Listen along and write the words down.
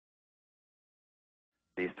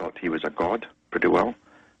They thought he was a god pretty well.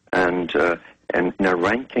 And in a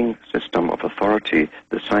ranking system of authority,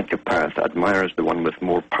 the psychopath admires the one with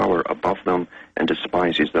more power above them and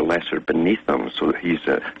despises the lesser beneath them. So he's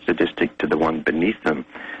sadistic to the one beneath them.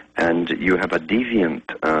 And you have a deviant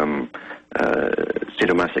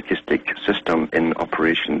sadomasochistic system in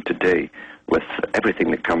operation today with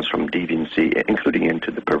everything that comes from deviancy, including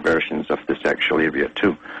into the perversions of the sexual area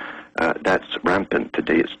too. That's rampant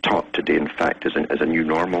today. It's taught today, in fact, as a new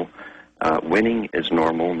normal. Winning is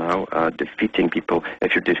normal now. Defeating people.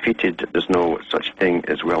 If you're defeated, there's no such thing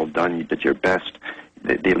as well done. You did your best.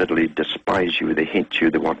 They literally despise you. They hate you.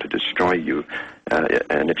 They want to destroy you.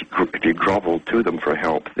 And if you grovel to them for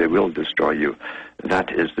help, they will destroy you.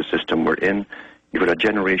 That is the system we're in. You've got a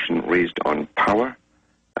generation raised on power.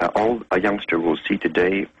 All a youngster will see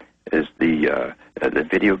today is the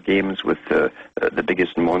video games with the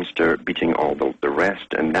biggest monster beating all the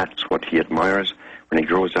rest, and that's what he admires. When he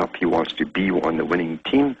grows up, he wants to be on the winning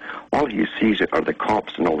team. All he sees are the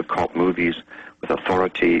cops and all the cop movies with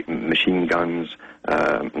authority, machine guns,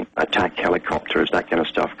 attack helicopters, that kind of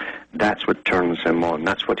stuff. That's what turns him on.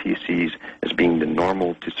 That's what he sees as being the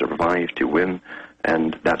normal to survive, to win,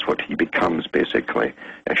 and that's what he becomes, basically.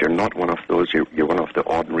 If you're not one of those, you're one of the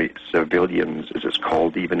ordinary civilians, as it's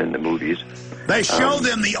called, even in the movies. They show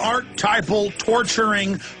them the archetypal,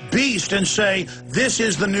 torturing beast and say, this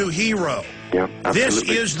is the new hero. Yeah, this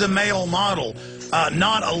is the male model,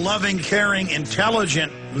 not a loving, caring,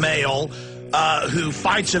 intelligent male who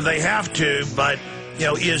fights if they have to, but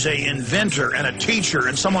is a inventor and a teacher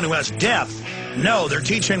and someone who has depth. No, they're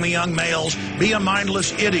teaching the young males, be a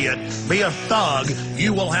mindless idiot, be a thug,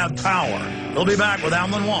 you will have power. We'll be back with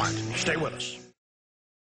Alan Watt. Stay with us.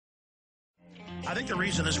 I think the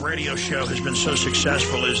reason this radio show has been so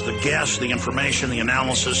successful is the guests, the information, the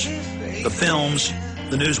analysis, the films,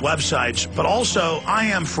 the news websites, but also I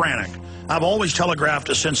am frantic. I've always telegraphed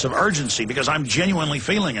a sense of urgency because I'm genuinely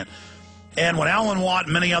feeling it. And when Alan Watt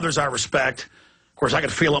and many others I respect, of course I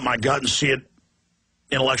could feel it in my gut and see it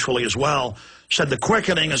intellectually as well, said the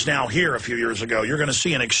quickening is now here a few years ago. You're going to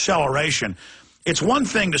see an acceleration. It's one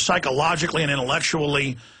thing to psychologically and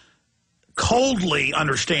intellectually coldly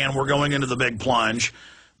understand we're going into the big plunge,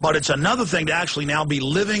 but it's another thing to actually now be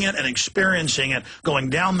living it and experiencing it, going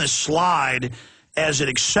down this slide as it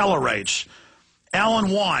accelerates. Alan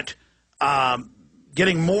Watt,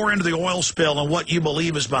 getting more into the oil spill and what you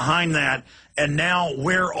believe is behind that, and now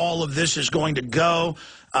where all of this is going to go,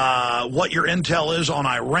 what your intel is on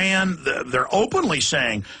Iran. They're openly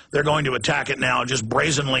saying they're going to attack it now, just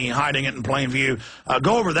brazenly hiding it in plain view.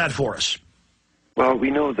 Go over that for us. Well,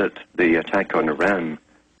 we know that the attack on Iran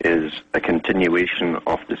is a continuation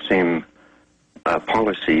of the same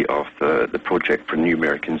policy of the Project for New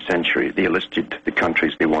American Century. They listed the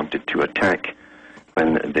countries they wanted to attack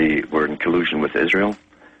when they were in collusion with Israel,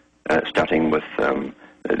 starting with,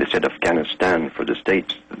 they said Afghanistan for the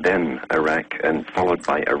States, then Iraq, and followed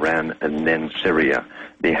by Iran, and then Syria.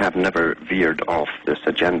 They have never veered off this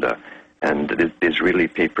agenda. And the Israeli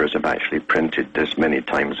papers have actually printed this many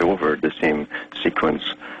times over, the same sequence.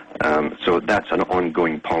 So that's an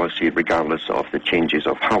ongoing policy regardless of the changes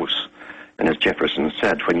of House. And as Jefferson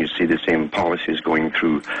said, when you see the same policies going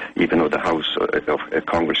through, even though the House of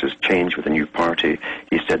Congress has changed with a new party,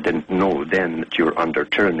 he said, then know then that you're under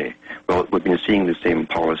tyranny. Well, we've been seeing the same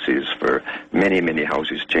policies for many, many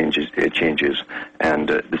Houses changes, and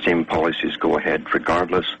the same policies go ahead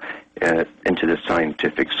regardless. Into the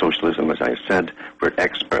scientific socialism, as I said, where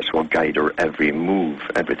experts will guide our every move,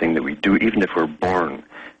 everything that we do, even if we're born.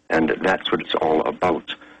 And that's what it's all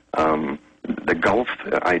about. The Gulf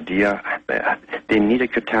idea, they need a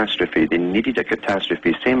catastrophe. They needed a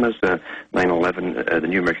catastrophe, same as the 9/11, the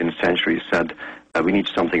New American Century said, we need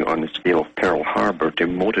something on the scale of Pearl Harbor to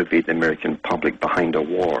motivate the American public behind a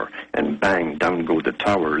war. And bang, down go the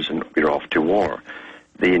towers, and we're off to war.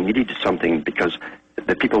 They needed something because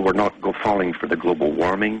the people were not falling for the global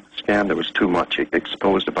warming scam. There was too much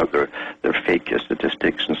exposed about their fake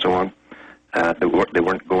statistics and so on. They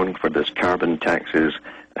weren't going for this carbon taxes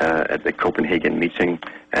at the Copenhagen meeting,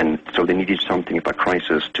 and so they needed something of a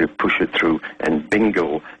crisis to push it through, and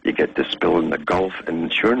bingo, you get the spill in the Gulf,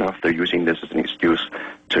 and sure enough, they're using this as an excuse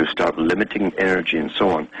to start limiting energy and so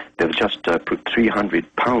on. They've just put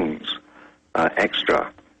 £300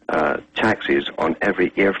 extra taxes on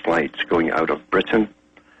every air flight going out of Britain.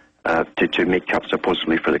 to make up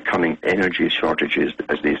supposedly for the coming energy shortages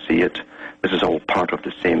as they see it. This is all part of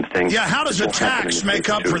the same thing. Yeah, how does a tax make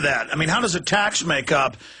up for that? I mean, how does a tax make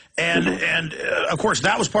up? And of course,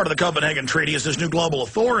 that was part of the Copenhagen Treaty, is this new global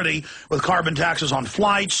authority with carbon taxes on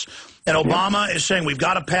flights. And Obama is saying we've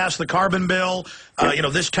got to pass the carbon bill. You know,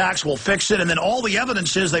 this tax will fix it. And then all the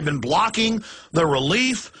evidence is they've been blocking the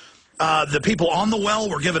relief. The people on the well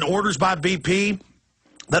were given orders by BP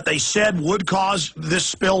that they said would cause this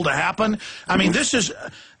spill to happen. I mean, this is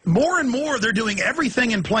more and more they're doing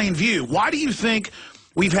everything in plain view. Why do you think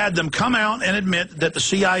we've had them come out and admit that the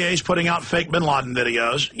CIA is putting out fake bin Laden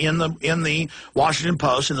videos in the Washington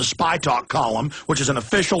Post, in the Spy Talk column, which is an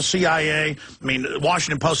official CIA, I mean,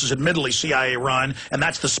 Washington Post is admittedly CIA run, and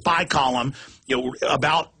that's the spy column, you know,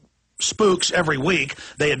 about spooks every week.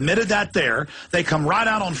 They admitted that there. They come right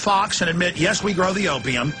out on Fox and admit, yes, we grow the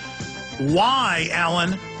opium. Why,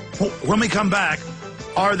 Alan, when we come back,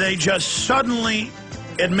 are they just suddenly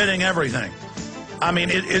admitting everything? I mean,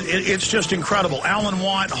 it's just incredible. Alan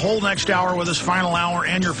Watt, whole next hour with us, final hour,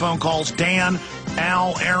 and your phone calls. Dan,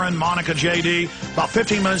 Al, Aaron, Monica, JD. About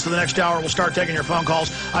 15 minutes to the next hour, we'll start taking your phone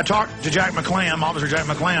calls. I talked to Jack McClam, Officer Jack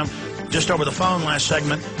McClam, just over the phone last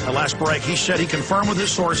segment, last break. He said he confirmed with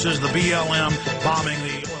his sources the BLM bombing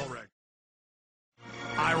the oil rig.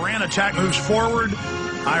 Iran attack moves forward.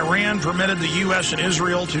 Iran permitted the U.S. and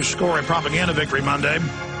Israel to score a propaganda victory Monday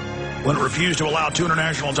when it refused to allow two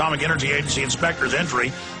International Atomic Energy Agency inspectors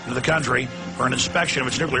entry into the country for an inspection of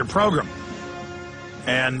its nuclear program.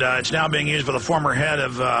 And it's now being used by the former head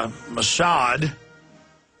of Mossad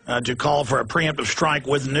to call for a preemptive strike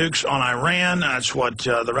with nukes on Iran. That's what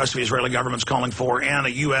the rest of the Israeli government's calling for, and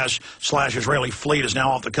a U.S./Israeli fleet is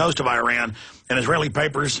now off the coast of Iran. And Israeli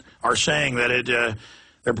papers are saying that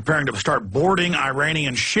they're preparing to start boarding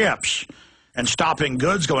Iranian ships and stopping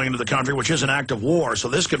goods going into the country, which is an act of war. So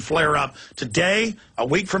this could flare up today, a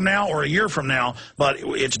week from now, or a year from now, but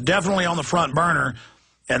it's definitely on the front burner,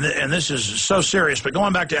 and this is so serious. But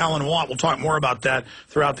going back to Alan Watt, we'll talk more about that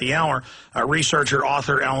throughout the hour. Researcher,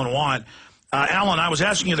 author Alan Watt. Alan, I was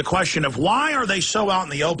asking you the question of why are they so out in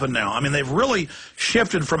the open now? I mean, they've really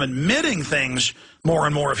shifted from admitting things more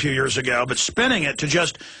and more a few years ago, but spinning it to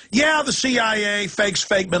just, yeah, the CIA fakes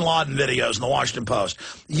fake bin Laden videos in the Washington Post.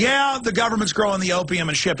 Yeah, the government's growing the opium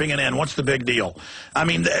and shipping it in. What's the big deal? I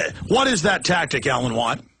mean, what is that tactic, Alan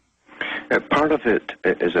Watt? Part of it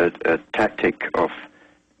is a tactic of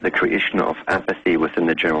the creation of apathy within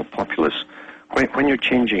the general populace. When you're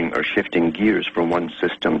changing or shifting gears from one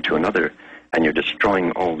system to another, and you're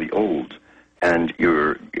destroying all the old, and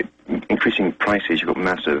you're increasing prices, you've got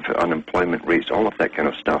massive unemployment rates, all of that kind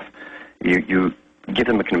of stuff, you give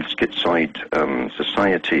them a kind of schizoid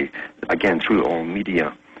society, again, through all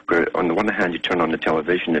media, where on the one hand you turn on the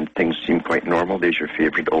television and things seem quite normal, there's your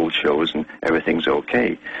favorite old shows and everything's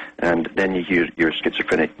okay, and then you hear your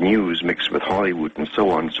schizophrenic news mixed with Hollywood and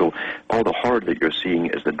so on. So all the horror that you're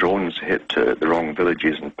seeing as the drones hit the wrong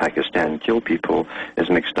villages in Pakistan, kill people, is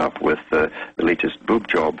mixed up with the latest boob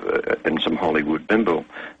job in some Hollywood bimbo.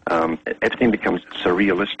 Everything becomes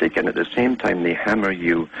surrealistic, and at the same time they hammer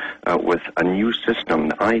you with a new system,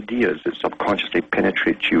 the ideas that subconsciously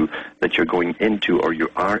penetrate you, that you're going into or you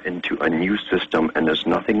are into a new system and there's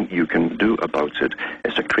nothing you can do about it.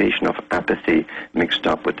 It's a creation of apathy mixed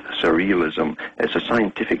up with surrealism. It's a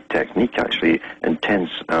scientific technique, actually, intense,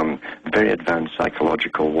 very advanced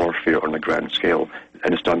psychological warfare on a grand scale.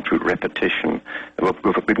 And it's done through repetition.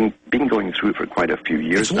 We've been going through it for quite a few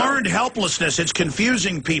years. It's learned helplessness. It's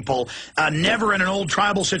confusing people. Never in an old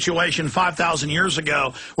tribal situation 5,000 years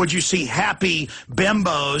ago would you see happy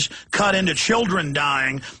bimbos cut into children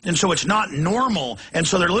dying. And so it's not normal. And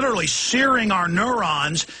so they're literally searing our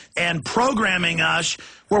neurons and programming us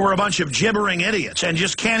where we're a bunch of gibbering idiots and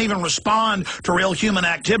just can't even respond to real human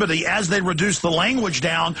activity as they reduce the language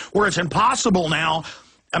down where it's impossible now.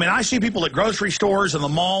 I mean, I see people at grocery stores and the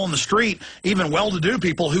mall and the street, even well-to-do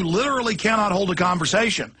people who literally cannot hold a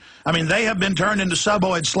conversation. I mean, they have been turned into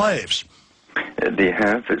suboid slaves. They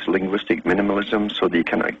have. It's linguistic minimalism, so you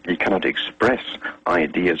cannot express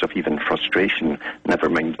ideas of even frustration, never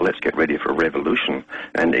mind, let's get ready for revolution.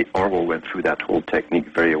 And Orwell went through that whole technique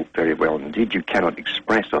very, very well indeed. You cannot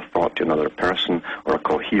express a thought to another person or a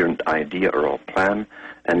coherent idea or a plan,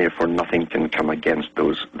 and therefore nothing can come against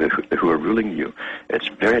those who are ruling you. It's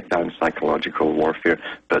very advanced psychological warfare,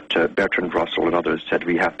 but Bertrand Russell and others said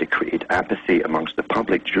we have to create apathy amongst the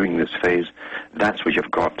public during this phase. That's what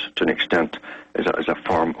you've got to an extent as a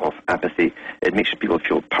form of apathy. It makes people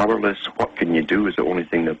feel powerless. What can you do is the only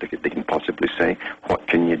thing that they can possibly say. What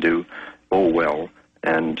can you do? Oh, well.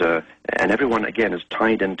 And everyone, again, is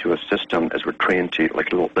tied into a system as we're trained to,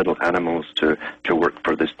 like little animals, to work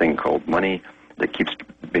for this thing called money that keeps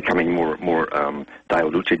becoming more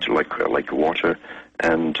diluted like water.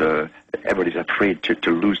 And everybody's afraid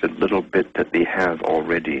to lose the little bit that they have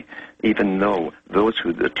already, even though those who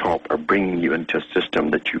are at the top are bringing you into a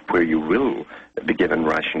system where you will be given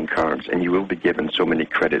ration cards, and you will be given so many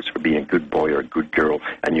credits for being a good boy or a good girl,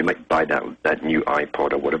 and you might buy that new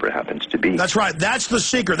iPod or whatever it happens to be. That's right. That's the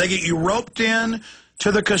secret. They get you roped in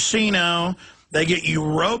to the casino. They get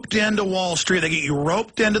you roped into Wall Street. They get you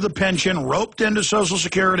roped into the pension, roped into Social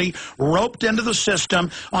Security, roped into the system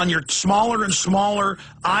on your smaller and smaller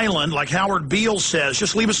island, like Howard Beale says.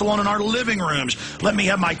 Just leave us alone in our living rooms. Let me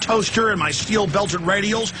have my toaster and my steel-belted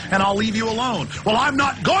radials, and I'll leave you alone. Well, I'm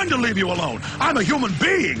not going to leave you alone. I'm a human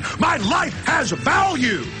being. My life has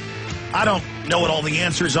value. I don't know what all the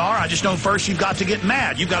answers are. I just know first you've got to get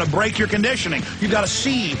mad. You've got to break your conditioning. You've got to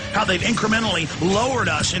see how they've incrementally lowered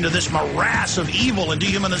us into this morass of evil and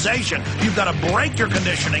dehumanization. You've got to break your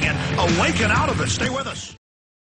conditioning and awaken out of it. Stay with us.